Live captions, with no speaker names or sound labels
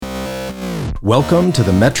Welcome to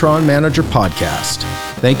the Metron Manger Podcast.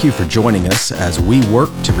 Thank you for joining us as we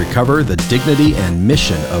work to recover the dignity and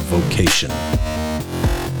mission of vocation.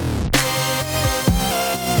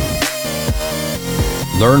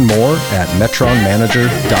 Learn more at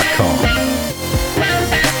metronmanager.com.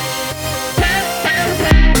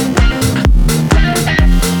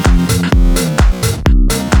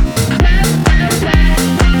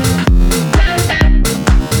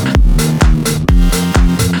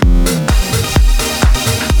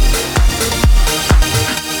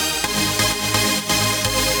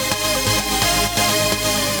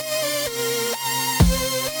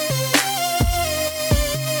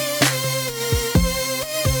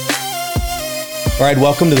 All right,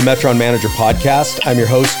 welcome to the Metron Manger Podcast. I'm your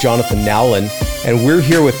host, Jonathan Nowlin, and we're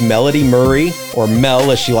here with Melody Murray, or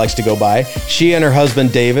Mel as she likes to go by. She and her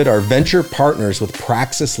husband, David, are venture partners with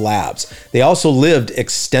Praxis Labs. They also lived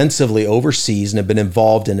extensively overseas and have been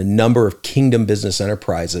involved in a number of kingdom business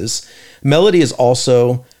enterprises. Melody is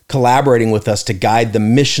also collaborating with us to guide the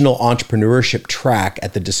Missional Entrepreneurship track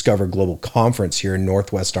at the Discover Global Conference here in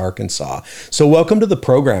Northwest Arkansas. So welcome to the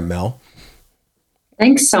program, Mel.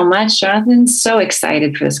 Thanks so much, Jonathan. So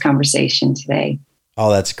excited for this conversation today. Oh,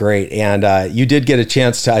 that's great. And you did get a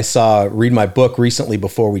chance to, read my book recently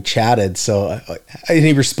before we chatted. So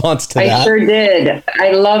any response to that? I sure did.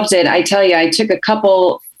 I loved it. I tell you, I took a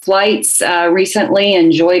couple flights recently,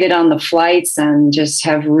 enjoyed it on the flights, and just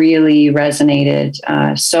have really resonated.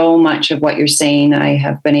 So much of what you're saying, I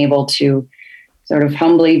have been able to sort of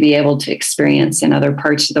humbly be able to experience in other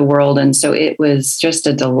parts of the world. And so it was just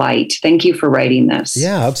a delight. Thank you for writing this.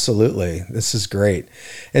 Yeah, absolutely. This is great.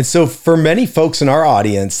 And so for many folks in our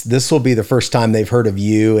audience, this will be the first time they've heard of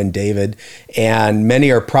you and David, and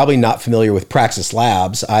many are probably not familiar with Praxis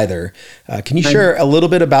Labs either. Can you share a little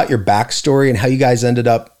bit about your backstory and how you guys ended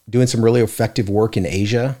up doing some really effective work in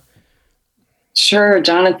Asia? Sure,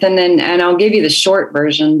 Jonathan. And I'll give you the short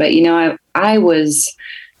version, but I was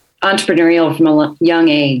entrepreneurial from a young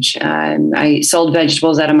age. I sold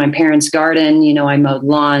vegetables out of my parents' garden. I mowed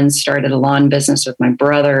lawns, started a lawn business with my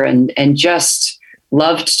brother, and just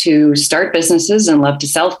loved to start businesses and loved to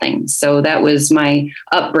sell things. So that was my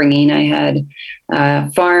upbringing. I had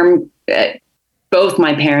a farm. Both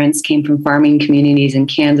my parents came from farming communities in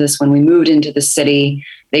Kansas. When we moved into the city,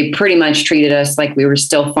 they pretty much treated us like we were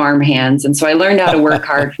still farm hands. And so I learned how to work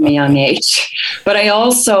hard from a young age. But I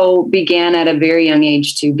also began at a very young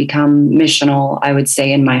age to become missional, I would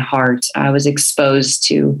say, in my heart. I was exposed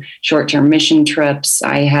to short-term mission trips.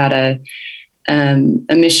 I had a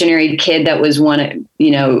missionary kid that was one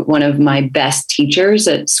of my best teachers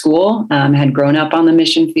at school, had grown up on the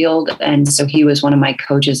mission field. And so he was one of my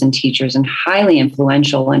coaches and teachers and highly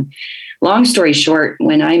influential. And long story short,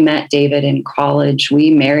 when I met David in college,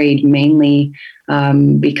 we married mainly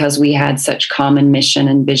because we had such common mission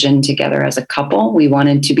and vision together as a couple. We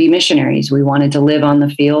wanted to be missionaries. We wanted to live on the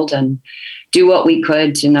field and do what we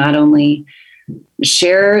could to not only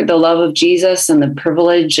share the love of Jesus and the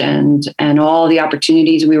privilege and all the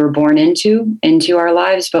opportunities we were born into our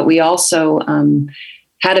lives, but we also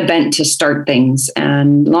had a bent to start things.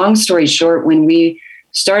 And long story short, when we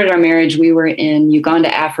started our marriage, we were in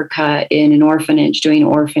Uganda, Africa, in an orphanage doing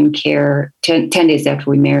orphan care 10 days after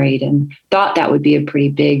we married, and thought that would be a pretty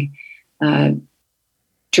big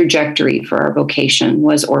trajectory for our vocation,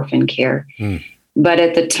 was orphan care. But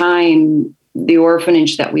at the time, the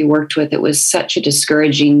orphanage that we worked with, it was such a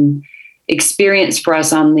discouraging experience for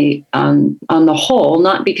us on the whole,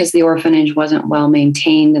 not because the orphanage wasn't well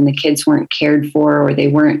maintained and the kids weren't cared for or they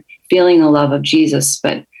weren't feeling the love of Jesus,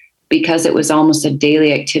 but because it was almost a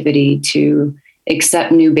daily activity to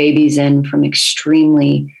accept new babies in from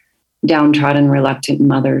extremely downtrodden, reluctant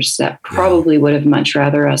mothers that probably would have much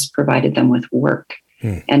rather us provided them with work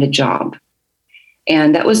and a job.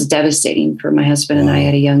 And that was devastating for my husband and I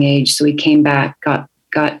at a young age. So we came back, got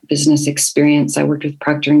business experience. I worked with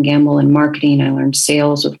Procter & Gamble in marketing. I learned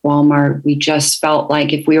sales with Walmart. We just felt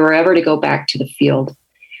like if we were ever to go back to the field,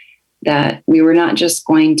 that we were not just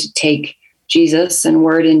going to take Jesus and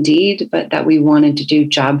word and deed, but that we wanted to do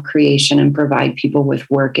job creation and provide people with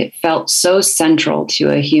work. It felt so central to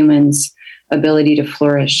a human's ability to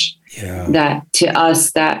flourish that to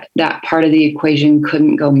us, that part of the equation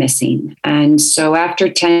couldn't go missing. And so after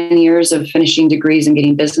 10 years of finishing degrees and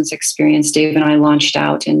getting business experience, Dave and I launched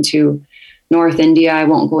out into North India. I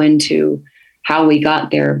won't go into how we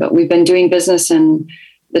got there, but we've been doing business in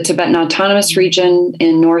the Tibetan Autonomous Region,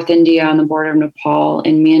 in North India on the border of Nepal,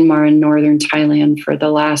 in Myanmar and northern Thailand for the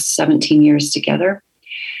last 17 years together.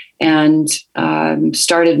 and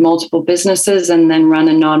started multiple businesses and then run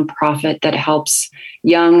a nonprofit that helps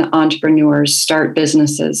young entrepreneurs start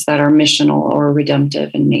businesses that are missional or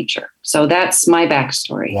redemptive in nature. So that's my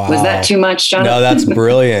backstory. Wow. Was that too much, Jonathan? No, that's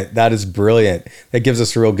brilliant. That is brilliant. That gives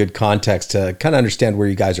us a real good context to kind of understand where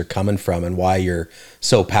you guys are coming from and why you're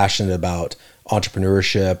so passionate about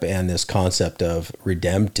entrepreneurship and this concept of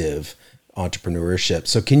redemptive entrepreneurship.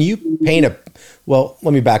 So can you paint well,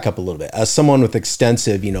 let me back up a little bit. As someone with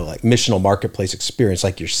extensive, like missional marketplace experience,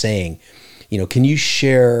 like you're saying, can you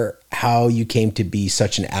share how you came to be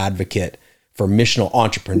such an advocate for missional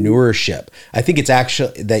entrepreneurship? I think it's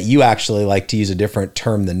actually that you actually like to use a different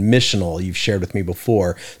term than missional. You've shared with me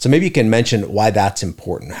before. So maybe you can mention why that's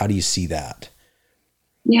important. How do you see that?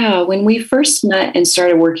 Yeah, when we first met and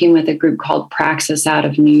started working with a group called Praxis out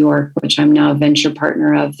of New York, which I'm now a venture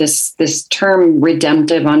partner of, this term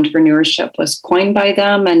redemptive entrepreneurship was coined by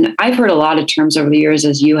them. And I've heard a lot of terms over the years,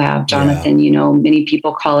 as you have, Jonathan. Yeah. Many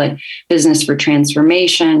people call it business for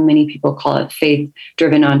transformation. Many people call it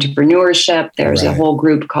faith-driven entrepreneurship. There's a whole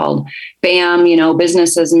group called BAM,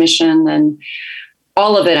 business as mission. And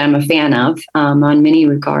all of it I'm a fan of on many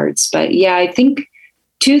regards. But yeah, I think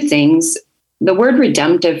two things. The word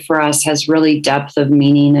redemptive for us has really depth of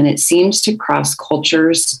meaning, and it seems to cross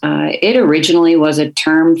cultures. It originally was a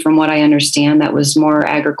term, from what I understand, that was more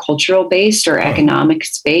agricultural based or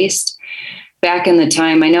economics based. Back in the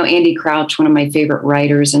time, I know Andy Crouch, one of my favorite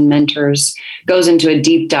writers and mentors, goes into a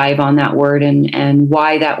deep dive on that word and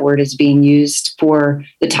why that word is being used for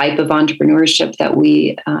the type of entrepreneurship that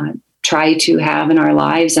we try to have in our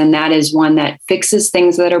lives. And that is one that fixes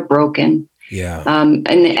things that are broken. Yeah. And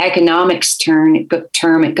the economics term,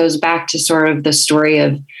 it goes back to sort of the story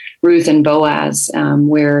of Ruth and Boaz,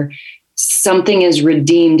 where something is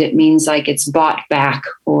redeemed. It means like it's bought back,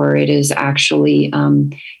 or it is actually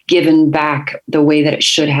given back the way that it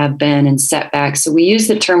should have been and set back. So we use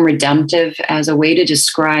the term redemptive as a way to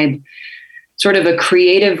describe sort of a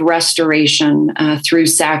creative restoration through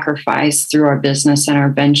sacrifice, through our business and our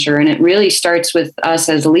venture. And it really starts with us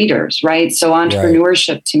as leaders, right? So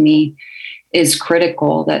entrepreneurship to me is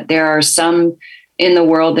critical, that there are some in the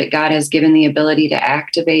world that God has given the ability to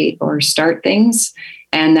activate or start things,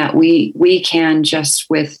 and that we can just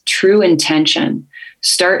with true intention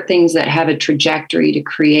start things that have a trajectory to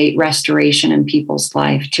create restoration in people's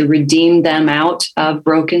life, to redeem them out of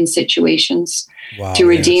broken situations, to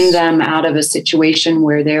redeem them out of a situation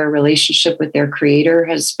where their relationship with their creator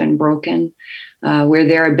has been broken, where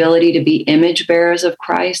their ability to be image bearers of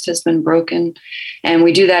Christ has been broken. And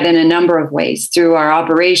we do that in a number of ways, through our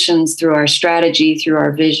operations, through our strategy, through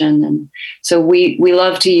our vision. And so we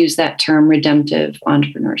love to use that term, redemptive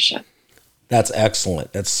entrepreneurship. That's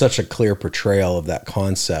excellent. That's such a clear portrayal of that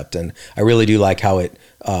concept. And I really do like how it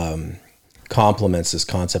complements this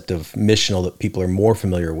concept of missional that people are more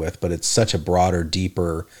familiar with, but it's such a broader,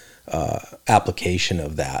 deeper application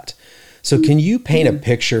of that. So can you paint a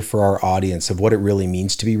picture for our audience of what it really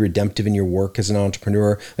means to be redemptive in your work as an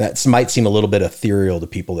entrepreneur? That might seem a little bit ethereal to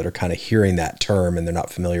people that are kind of hearing that term and they're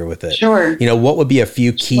not familiar with it. Sure. What would be a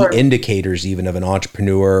few key indicators even of an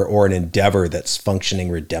entrepreneur or an endeavor that's functioning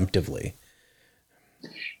redemptively?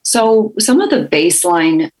 So some of the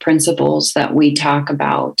baseline principles that we talk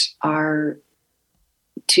about are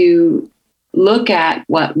to look at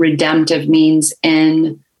what redemptive means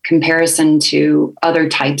in comparison to other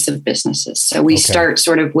types of businesses. So we start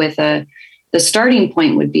sort of with the starting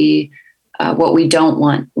point would be what we don't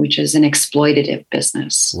want, which is an exploitative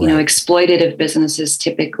business. Right. Exploitative businesses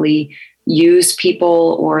typically use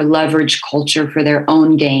people or leverage culture for their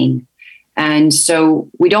own gain. And so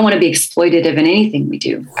we don't want to be exploitative in anything we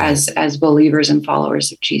do as believers and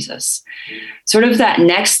followers of Jesus. Sort of that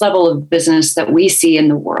next level of business that we see in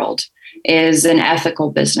the world is an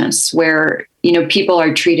ethical business where, people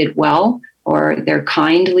are treated well, or they're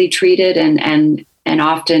kindly treated, and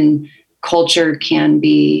often culture can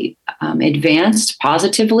be advanced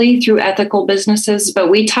positively through ethical businesses.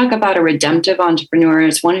 But we talk about a redemptive entrepreneur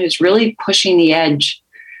as one who's really pushing the edge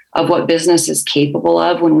of what business is capable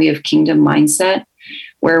of when we have kingdom mindset,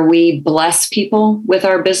 where we bless people with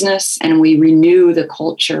our business and we renew the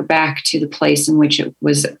culture back to the place in which it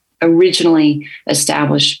was originally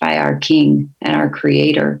established by our King and our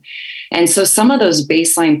Creator. And so some of those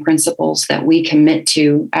baseline principles that we commit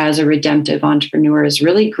to as a redemptive entrepreneur is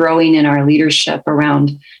really growing in our leadership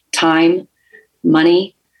around time,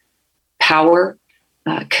 money, power,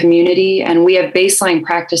 community. And we have baseline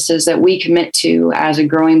practices that we commit to as a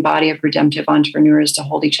growing body of redemptive entrepreneurs to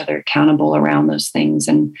hold each other accountable around those things.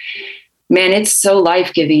 And man, it's so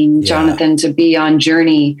life-giving, Jonathan, to be on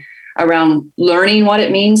journey around learning what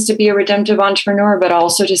it means to be a redemptive entrepreneur, but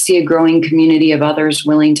also to see a growing community of others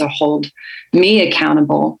willing to hold me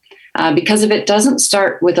accountable. Because if it doesn't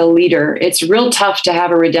start with a leader, it's real tough to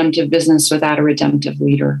have a redemptive business without a redemptive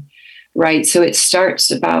leader, right? So it starts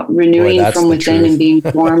about renewing from within and being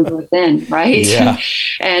formed within, right? Yeah.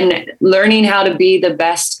 And learning how to be the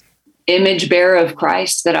best image bearer of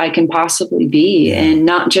Christ that I can possibly be, and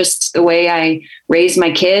not just the way I raise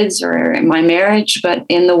my kids or my marriage, but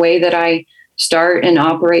in the way that I start and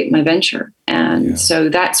operate my venture. And so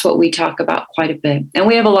that's what we talk about quite a bit. And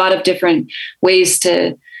we have a lot of different ways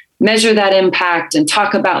to measure that impact and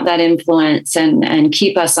talk about that influence and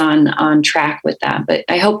keep us on track with that. But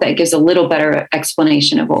I hope that gives a little better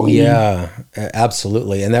explanation of what we mean. Yeah,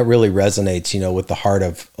 absolutely. And that really resonates, with the heart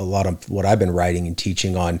of a lot of what I've been writing and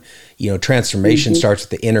teaching on. Transformation starts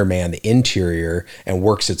with the inner man, the interior, and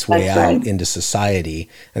works its way out into society.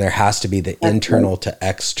 And there has to be the internal to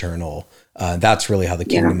external. That's really how the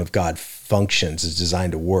kingdom of God functions, is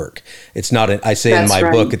designed to work. It's not I say in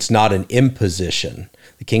my book, it's not an imposition.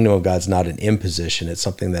 The kingdom of God's not an imposition. It's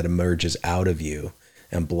something that emerges out of you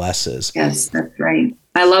and blesses. Yes, that's right.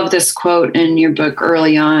 I love this quote in your book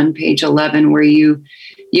early on, page 11, where you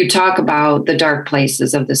talk about the dark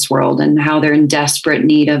places of this world and how they're in desperate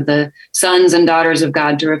need of the sons and daughters of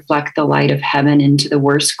God to reflect the light of heaven into the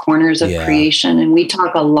worst corners of creation. And we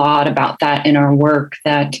talk a lot about that in our work,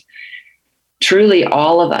 that truly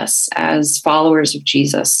all of us as followers of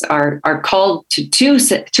Jesus are called to two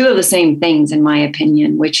of the same things, in my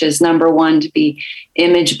opinion, which is, number one, to be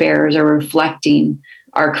image bearers or reflecting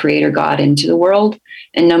our Creator God into the world.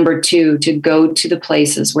 And number two, to go to the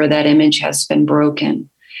places where that image has been broken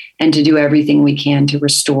and to do everything we can to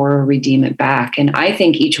restore or redeem it back. And I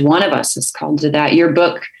think each one of us is called to that. Your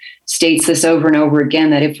book states this over and over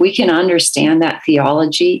again, that if we can understand that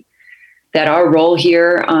theology, that our role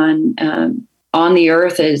here on the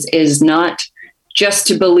earth is not just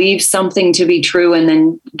to believe something to be true and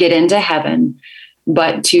then get into heaven,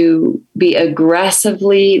 but to be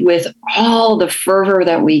aggressively, with all the fervor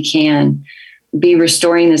that we can, be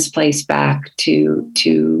restoring this place back to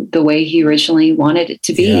the way He originally wanted it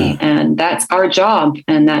to be. Yeah. And that's our job,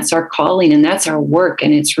 and that's our calling, and that's our work.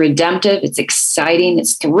 And it's redemptive, it's exciting,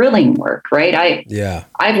 it's thrilling work, right?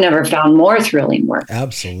 I've never found more thrilling work.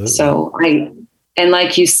 Absolutely. So and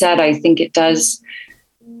like you said, I think it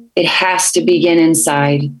has to begin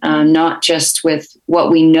inside, not just with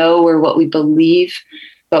what we know or what we believe,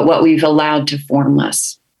 but what we've allowed to form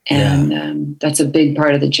us. And that's a big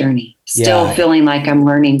part of the journey. Still feeling like I'm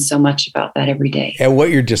learning so much about that every day. And what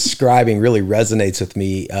you're describing really resonates with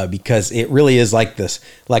me because it really is like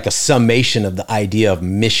a summation of the idea of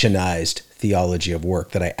missionized theology of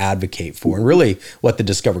work that I advocate for. And really what the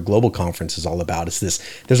Discover Global Conference is all about is this.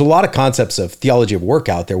 There's a lot of concepts of theology of work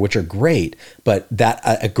out there, which are great, but that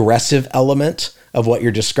aggressive element of what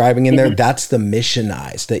you're describing in there, that's the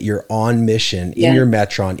missionized, that you're on mission in your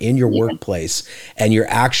Metron, in your workplace, and you're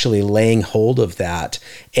actually laying hold of that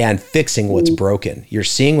and fixing what's broken. You're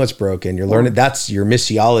seeing what's broken. You're learning. That's your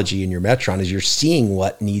missiology in your Metron, is you're seeing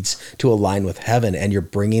what needs to align with heaven, and you're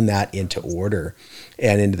bringing that into order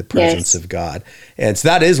and into the presence of God. And so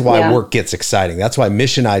that is why work gets exciting. That's why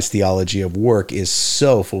missionized theology of work is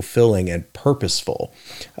so fulfilling and purposeful.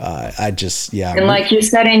 And like you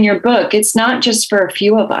said in your book, it's not just for a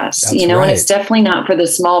few of us, That's and it's definitely not for the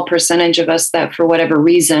small percentage of us that for whatever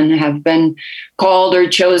reason have been called or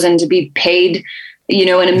chosen to be paid, in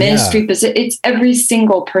a ministry position. It's every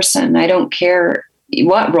single person. I don't care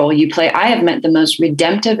what role you play. I have met the most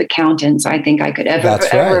redemptive accountants I think I could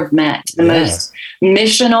ever have met. The most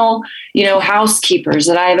missional, housekeepers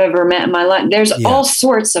that I've ever met in my life. There's all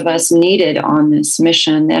sorts of us needed on this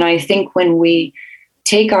mission. And I think when we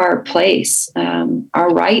take our place,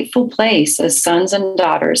 our rightful place as sons and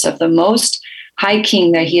daughters of the Most High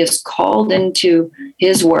King that He has called into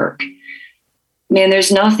His work, man,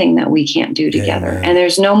 there's nothing that we can't do together. Amen. And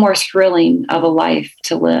there's no more thrilling of a life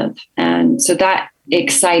to live. And so that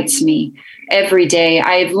excites me every day.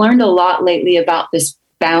 I've learned a lot lately about this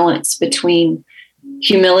balance between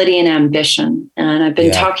humility and ambition. And I've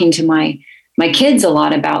been talking to my kids a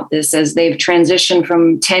lot about this as they've transitioned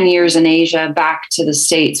from 10 years in Asia back to the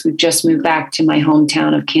States. We've just moved back to my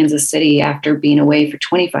hometown of Kansas City after being away for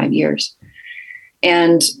 25 years.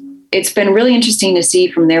 And it's been really interesting to see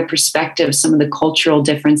from their perspective some of the cultural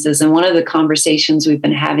differences. And one of the conversations we've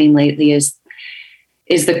been having lately is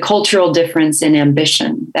the cultural difference in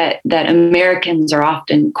ambition, that Americans are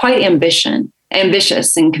often quite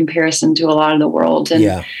ambitious in comparison to a lot of the world.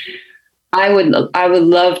 And I would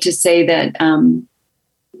love to say that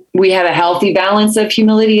we have a healthy balance of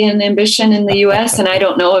humility and ambition in the U.S. And I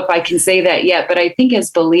don't know if I can say that yet, but I think as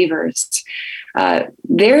believers,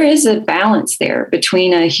 there is a balance there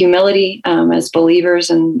between a humility as believers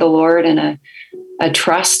in the Lord and a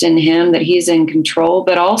trust in him that he's in control,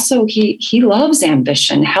 but also he loves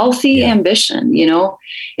ambition. Healthy ambition,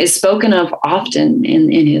 is spoken of often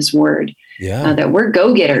in his word. That we're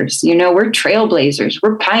go-getters, we're trailblazers,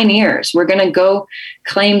 we're pioneers. We're going to go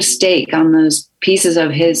claim stake on those pieces of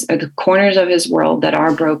the corners of his world that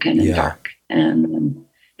are broken and dark. And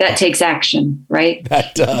that takes action, right?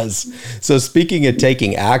 That does. So speaking of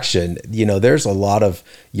taking action, there's a lot of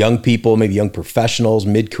young people, maybe young professionals,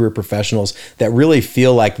 mid-career professionals that really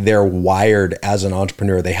feel like they're wired as an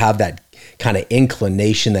entrepreneur. They have that kind of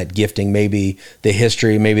inclination, that gifting, maybe the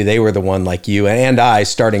history, maybe they were the one like you and I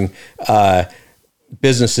starting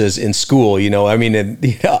businesses in school,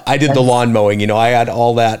 I did the lawn mowing, I had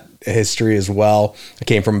all that history as well. I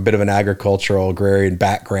came from a bit of an agricultural agrarian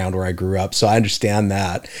background where I grew up. So I understand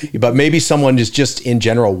that, but maybe someone is just in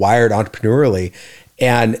general wired entrepreneurially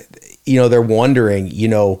and, they're wondering,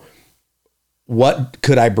 what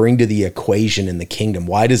could I bring to the equation in the kingdom?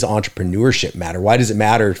 Why does entrepreneurship matter? Why does it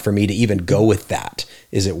matter for me to even go with that?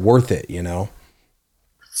 Is it worth it? I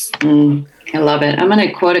love it. I'm going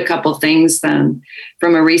to quote a couple things from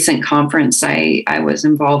a recent conference I was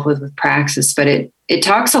involved with Praxis, but it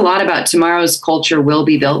talks a lot about tomorrow's culture will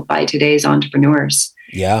be built by today's entrepreneurs.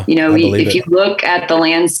 Yeah. If you look at the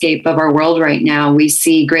landscape of our world right now, we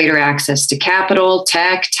see greater access to capital,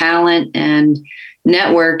 tech, talent, and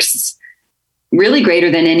networks really greater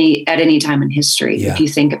than at any time in history, if you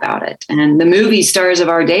think about it. And the movie stars of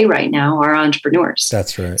our day right now are entrepreneurs.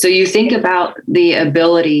 That's right. So you think about the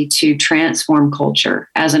ability to transform culture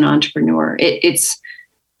as an entrepreneur. It's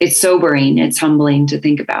sobering. It's humbling to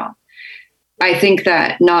think about. I think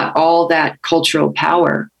that not all that cultural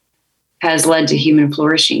power has led to human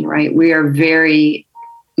flourishing, right? We are very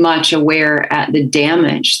much aware at the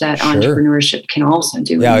damage that entrepreneurship can also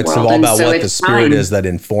do in the world. It's all about what the spirit is that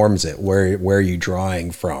informs it. Where are you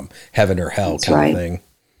drawing from? Heaven or hell kind of thing.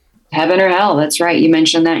 Heaven or hell. That's right. You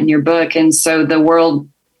mentioned that in your book. And so the world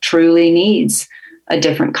truly needs a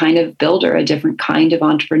different kind of builder, a different kind of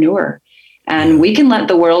entrepreneur. And we can let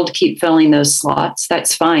the world keep filling those slots.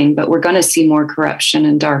 That's fine. But we're going to see more corruption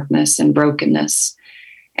and darkness and brokenness.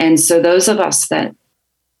 And so those of us that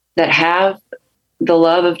have the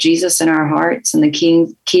love of Jesus in our hearts and the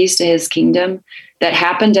keys to his kingdom that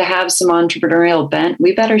happen to have some entrepreneurial bent,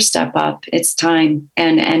 we better step up. It's time.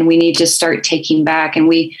 And we need to start taking back.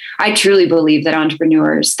 And I truly believe that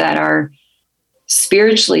entrepreneurs that are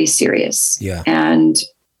spiritually serious and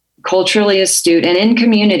culturally astute and in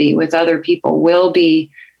community with other people will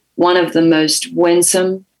be one of the most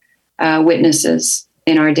winsome witnesses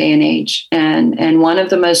in our day and age, and one of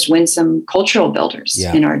the most winsome cultural builders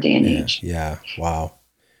in our day and age. Yeah. Wow.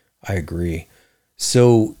 I agree.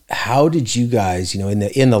 So how did you guys,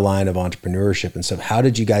 in the line of entrepreneurship and stuff, how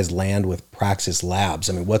did you guys land with Praxis Labs?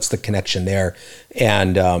 I mean, what's the connection there?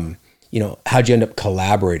 And, how'd you end up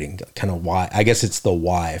collaborating? Kind of why? I guess it's the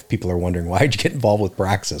why. If people are wondering, why did you get involved with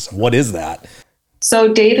Praxis? What is that?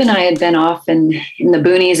 So Dave and I had been off in the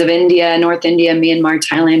boonies of India, North India, Myanmar,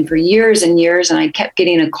 Thailand for years and years. And I kept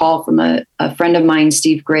getting a call from a friend of mine,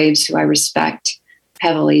 Steve Graves, who I respect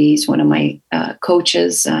heavily. He's one of my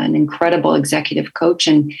coaches, an incredible executive coach.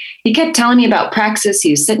 And he kept telling me about Praxis.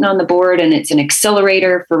 He was sitting on the board and it's an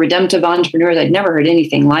accelerator for redemptive entrepreneurs. I'd never heard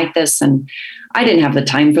anything like this. And I didn't have the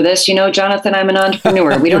time for this. Jonathan, I'm an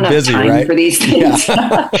entrepreneur. We don't have time for these things.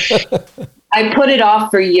 Yeah. I put it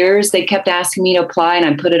off for years. They kept asking me to apply and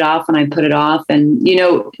I put it off and I put it off. And,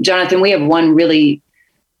 Jonathan, we have one really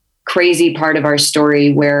crazy part of our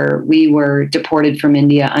story where we were deported from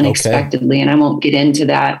India unexpectedly. And I won't get into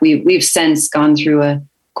that. We've since gone through a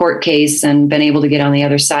court case and been able to get on the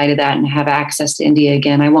other side of that and have access to India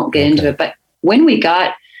again. I won't get into it. But when we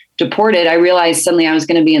got deported, I realized suddenly I was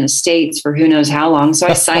going to be in the States for who knows how long. So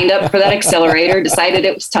I signed up for that accelerator, decided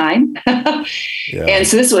it was time. And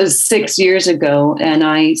so this was 6 years ago. And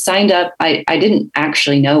I signed up. I didn't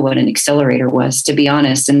actually know what an accelerator was, to be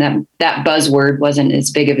honest. And that buzzword wasn't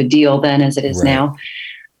as big of a deal then as it is now.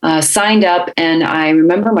 Signed up. And I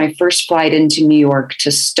remember my first flight into New York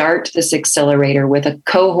to start this accelerator with a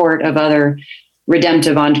cohort of other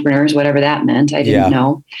redemptive entrepreneurs, whatever that meant. I didn't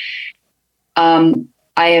know.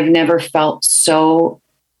 I have never felt so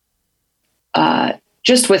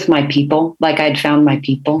just with my people, like I'd found my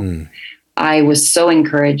people. I was so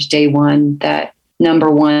encouraged day one that,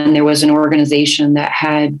 number one, there was an organization that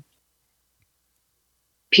had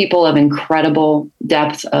people of incredible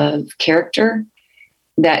depth of character,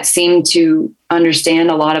 that seem to understand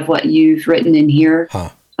a lot of what you've written in here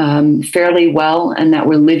fairly well, and that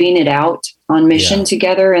were living it out on mission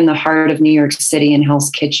together in the heart of New York City in Hell's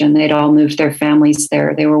Kitchen. They'd all moved their families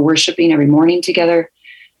there. They were worshiping every morning together.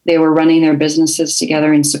 They were running their businesses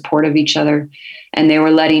together in support of each other. And they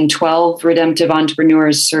were letting 12 redemptive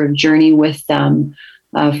entrepreneurs sort of journey with them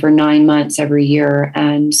for 9 months every year.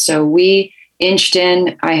 And so we inched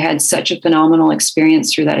in. I had such a phenomenal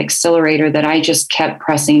experience through that accelerator that I just kept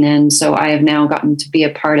pressing in. So I have now gotten to be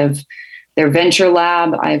a part of their venture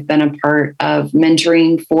lab. I've been a part of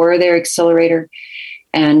mentoring for their accelerator.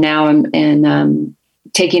 And now I'm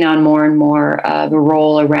taking on more and more of a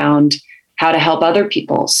role around how to help other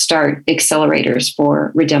people start accelerators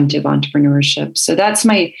for redemptive entrepreneurship. So that's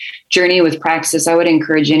my journey with Praxis. I would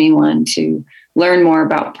encourage anyone to learn more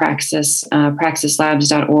about Praxis,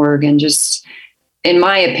 praxislabs.org. And just, in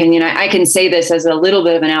my opinion, I can say this as a little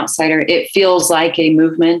bit of an outsider, it feels like a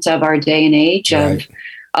movement of our day and age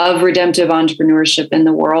of redemptive entrepreneurship in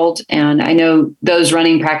the world. And I know those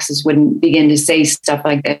running Praxis wouldn't begin to say stuff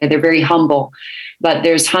like that. They're very humble, but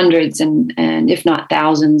there's hundreds and if not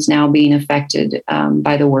thousands now being affected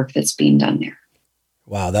by the work that's being done there.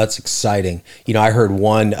 Wow, that's exciting. You know, I heard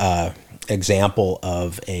one example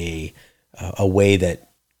of a way that,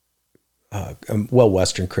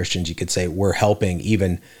 Western Christians, you could say, we're helping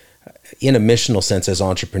even in a missional sense as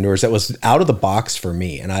entrepreneurs. That was out of the box for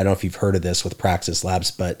me. And I don't know if you've heard of this with Praxis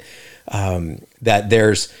Labs, but that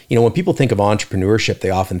there's, when people think of entrepreneurship, they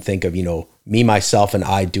often think of, me, myself, and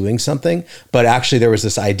I doing something. But actually there was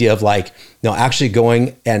this idea of actually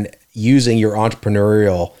going and using your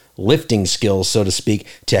entrepreneurial lifting skills, so to speak,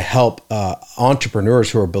 to help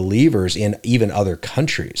entrepreneurs who are believers in even other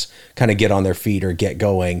countries kind of get on their feet or get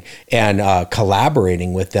going, and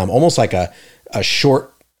collaborating with them, almost like a short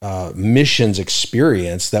missions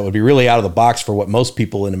experience that would be really out of the box for what most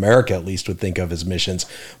people in America at least would think of as missions.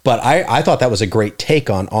 But I thought that was a great take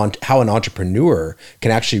on how an entrepreneur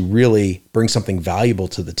can actually really bring something valuable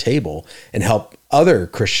to the table and help other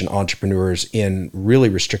Christian entrepreneurs in really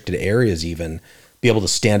restricted areas even be able to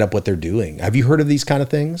stand up what they're doing. Have you heard of these kind of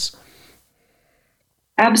things?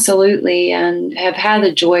 Absolutely. And have had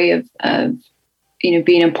the joy of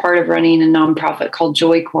being a part of running a nonprofit called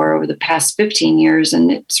Joy Corps over the past 15 years.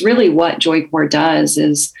 And it's really what Joy Corps does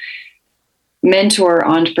is mentor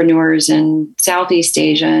entrepreneurs in Southeast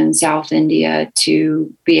Asia and South India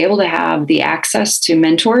to be able to have the access to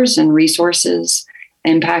mentors and resources,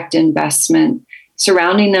 impact investment,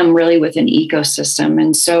 surrounding them really with an ecosystem.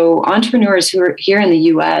 And so entrepreneurs who are here in the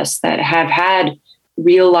US that have had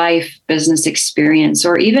real life business experience,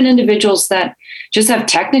 or even individuals that just have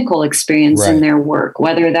technical experience in their work,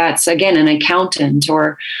 whether that's, again, an accountant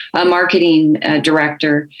or a marketing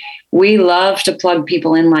director. We love to plug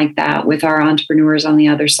people in like that with our entrepreneurs on the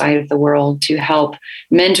other side of the world to help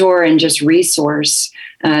mentor and just resource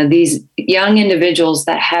these young individuals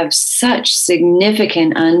that have such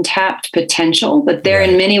significant untapped potential, but they're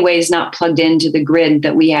in many ways not plugged into the grid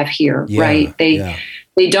that we have here, right?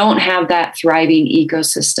 They don't have that thriving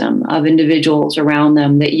ecosystem of individuals around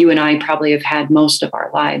them that you and I probably have had most of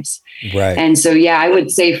our lives. Right. And so, I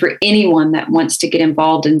would say for anyone that wants to get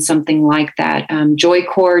involved in something like that,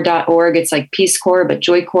 joycorps.org, it's like Peace Corps, but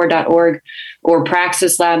joycorps.org or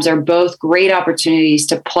Praxis Labs are both great opportunities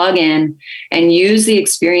to plug in and use the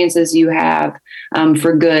experiences you have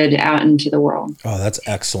for good out into the world. Oh, that's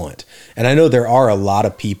excellent. And I know there are a lot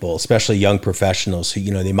of people, especially young professionals who,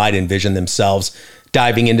 they might envision themselves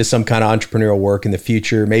diving into some kind of entrepreneurial work in the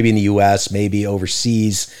future, maybe in the US, maybe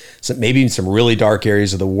overseas, maybe in some really dark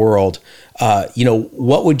areas of the world.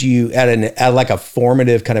 What would you, at like a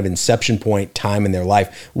formative kind of inception point time in their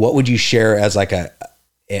life, what would you share as like a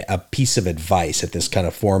piece of advice at this kind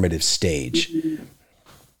of formative stage?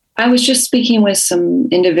 I was just speaking with some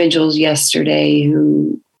individuals yesterday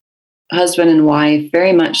who, husband and wife,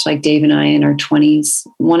 very much like Dave and I in our 20s,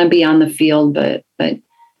 want to be on the field, but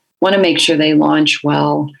want to make sure they launch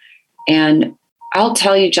well. And I'll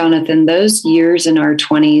tell you, Jonathan, those years in our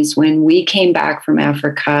 20s when we came back from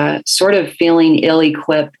Africa, sort of feeling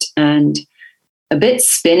ill-equipped and a bit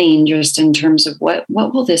spinning just in terms of what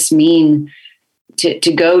will this mean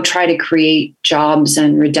to go try to create jobs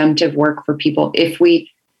and redemptive work for people. If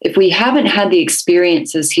we haven't had the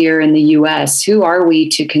experiences here in the US, who are we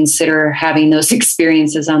to consider having those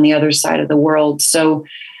experiences on the other side of the world? So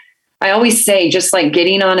I always say, just like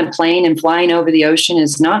getting on a plane and flying over the ocean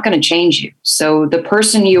is not going to change you. So the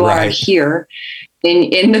person you are here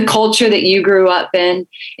in the culture that you grew up in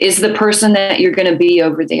is the person that you're going to be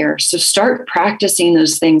over there. So start practicing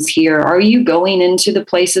those things here. Are you going into the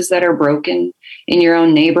places that are broken in your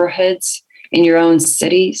own neighborhoods? in your own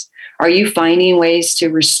cities? Are you finding ways to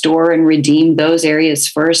restore and redeem those areas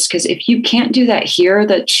first? Because if you can't do that here,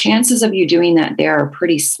 the chances of you doing that there are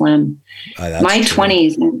pretty slim. My true.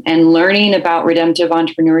 20s and learning about redemptive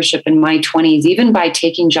entrepreneurship in my 20s, even by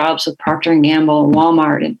taking jobs with Procter & Gamble and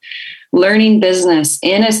Walmart and learning business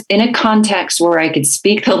in a context where I could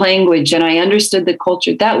speak the language and I understood the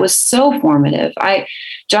culture, that was so formative.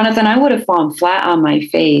 Jonathan, I would have fallen flat on my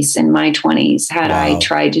face in my 20s had I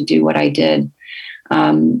tried to do what I did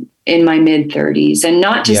in my mid 30s. And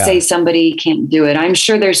not to say somebody can't do it. I'm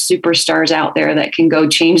sure there's superstars out there that can go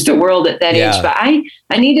change the world at that age, but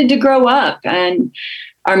I needed to grow up, and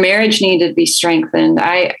our marriage needed to be strengthened.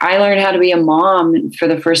 I learned how to be a mom for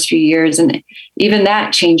the first few years, and even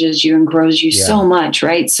that changes you and grows you so much,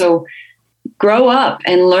 right? So grow up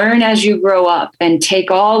and learn as you grow up and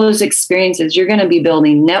take all those experiences. You're going to be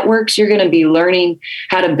building networks. You're going to be learning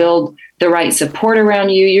how to build the right support around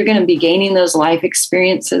you. You're going to be gaining those life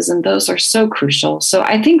experiences, and those are so crucial. So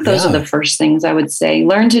I think those are the first things I would say.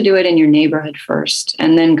 Learn to do it in your neighborhood first,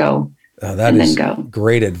 and then go. That is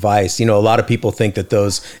great advice. A lot of people think that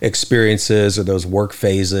those experiences or those work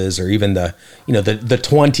phases or even the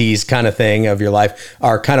 20s kind of thing of your life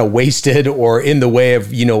are kind of wasted or in the way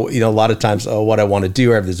of, a lot of times, what I want to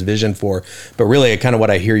do, I have this vision for. But really, kind of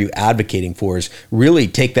what I hear you advocating for is really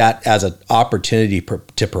take that as an opportunity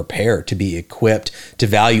to prepare, to be equipped, to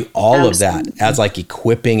value all of that as like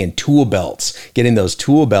equipping and tool belts, getting those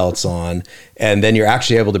tool belts on. And then you're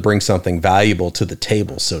actually able to bring something valuable to the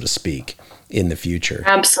table, so to speak, in the future.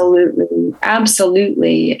 Absolutely.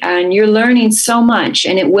 Absolutely. And you're learning so much,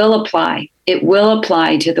 and it will apply. It will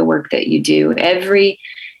apply to the work that you do. Every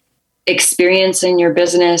experience in your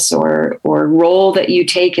business or role that you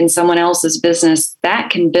take in someone else's business,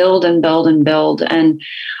 that can build and build and build. And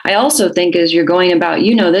I also think as you're going about,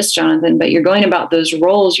 this, Jonathan, but you're going about those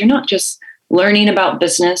roles, you're not just learning about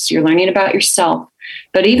business, you're learning about yourself.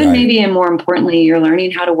 But even maybe, and more importantly, you're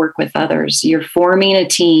learning how to work with others. You're forming a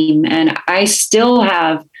team. And I still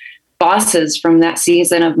have bosses from that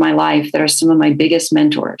season of my life that are some of my biggest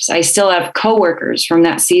mentors. I still have coworkers from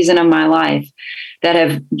that season of my life that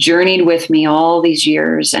have journeyed with me all these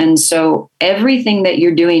years. And so everything that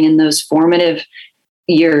you're doing in those formative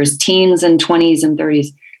years, teens and 20s and 30s,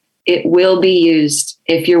 it will be used.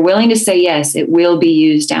 If you're willing to say yes, it will be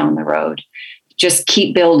used down the road. Just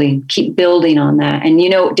keep building on that. And,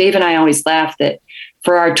 Dave and I always laugh that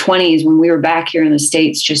for our 20s, when we were back here in the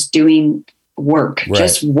States, just doing work,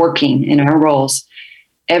 just working in our roles,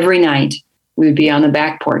 every night we would be on the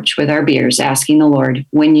back porch with our beers, asking the Lord,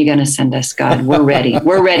 when you going to send us, God? We're ready.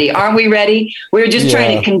 We're ready. Aren't we ready? We were just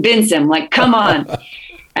trying to convince him, like, come on.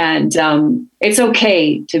 And it's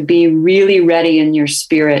okay to be really ready in your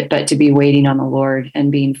spirit, but to be waiting on the Lord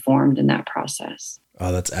and being formed in that process.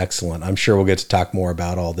 Oh, that's excellent. I'm sure we'll get to talk more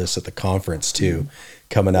about all this at the conference too,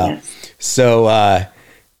 coming up. Yes. So,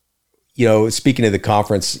 speaking of the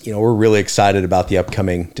conference, we're really excited about the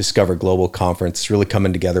upcoming Discover Global Conference. It's really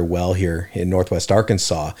coming together well here in Northwest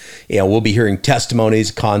Arkansas. We'll be hearing testimonies,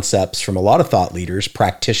 concepts from a lot of thought leaders,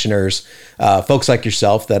 practitioners, folks like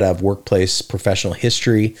yourself that have workplace professional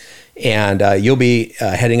history. And you'll be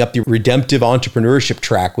heading up the Redemptive Entrepreneurship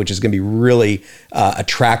track, which is going to be really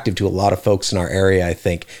attractive to a lot of folks in our area, I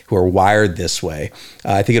think, who are wired this way.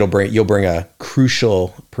 I think you'll bring a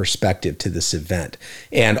crucial perspective to this event.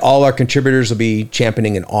 And all our contributors will be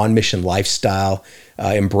championing an on-mission lifestyle,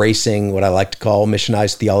 embracing what I like to call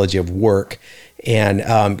missionized theology of work. And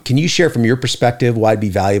can you share from your perspective why it'd be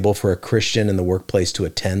valuable for a Christian in the workplace to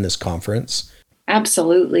attend this conference?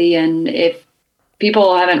 Absolutely. And if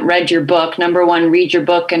people haven't read your book, number one, read your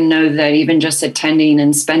book and know that even just attending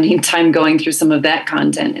and spending time going through some of that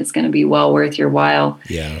content is going to be well worth your while.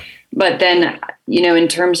 Yeah. But then, in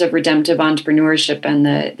terms of redemptive entrepreneurship and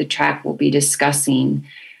the track we'll be discussing,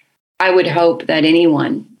 I would hope that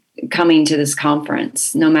anyone coming to this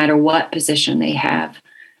conference, no matter what position they have,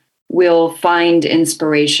 will find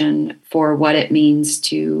inspiration for what it means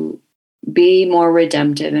to be more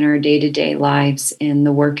redemptive in our day-to-day lives in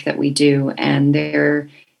the work that we do. And there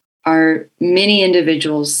are many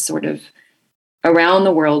individuals sort of around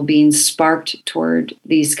the world being sparked toward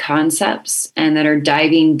these concepts and that are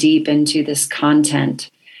diving deep into this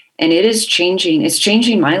content. And it is changing. It's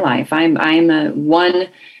changing my life. I'm a one,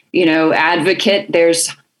 advocate.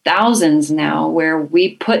 There's thousands now where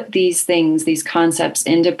we put these things, these concepts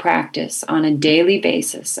into practice on a daily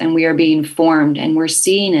basis, and we are being formed and we're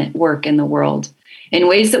seeing it work in the world in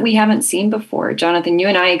ways that we haven't seen before. Jonathan, you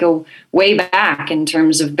and I go way back in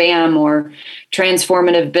terms of BAM or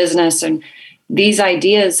transformative business, and these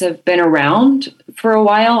ideas have been around for a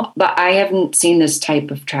while, but I haven't seen this type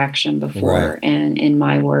of traction before in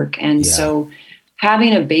my work. And so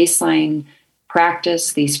having a baseline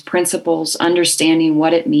practice, these principles, understanding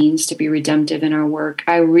what it means to be redemptive in our work,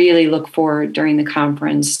 I really look forward during the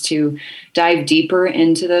conference to dive deeper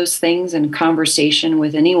into those things and conversation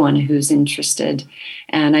with anyone who's interested.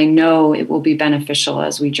 And I know it will be beneficial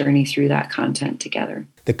as we journey through that content together.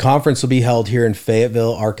 The conference will be held here in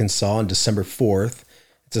Fayetteville, Arkansas on December 4th.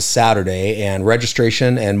 It's a Saturday, and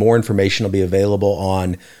registration and more information will be available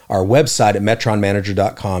on our website at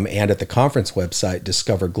metronmanager.com and at the conference website,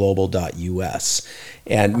 discoverglobal.us.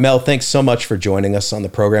 And Mel, thanks so much for joining us on the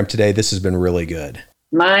program today. This has been really good.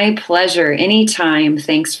 My pleasure. Anytime.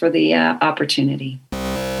 Thanks for the opportunity.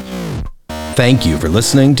 Thank you for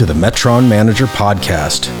listening to the Metron Manager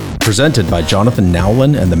Podcast, presented by Jonathan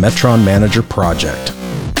Nowlin and the Metron Manger Project.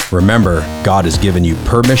 Remember, God has given you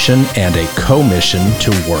permission and a commission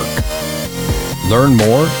to work. Learn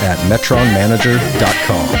more at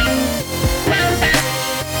metronmanager.com.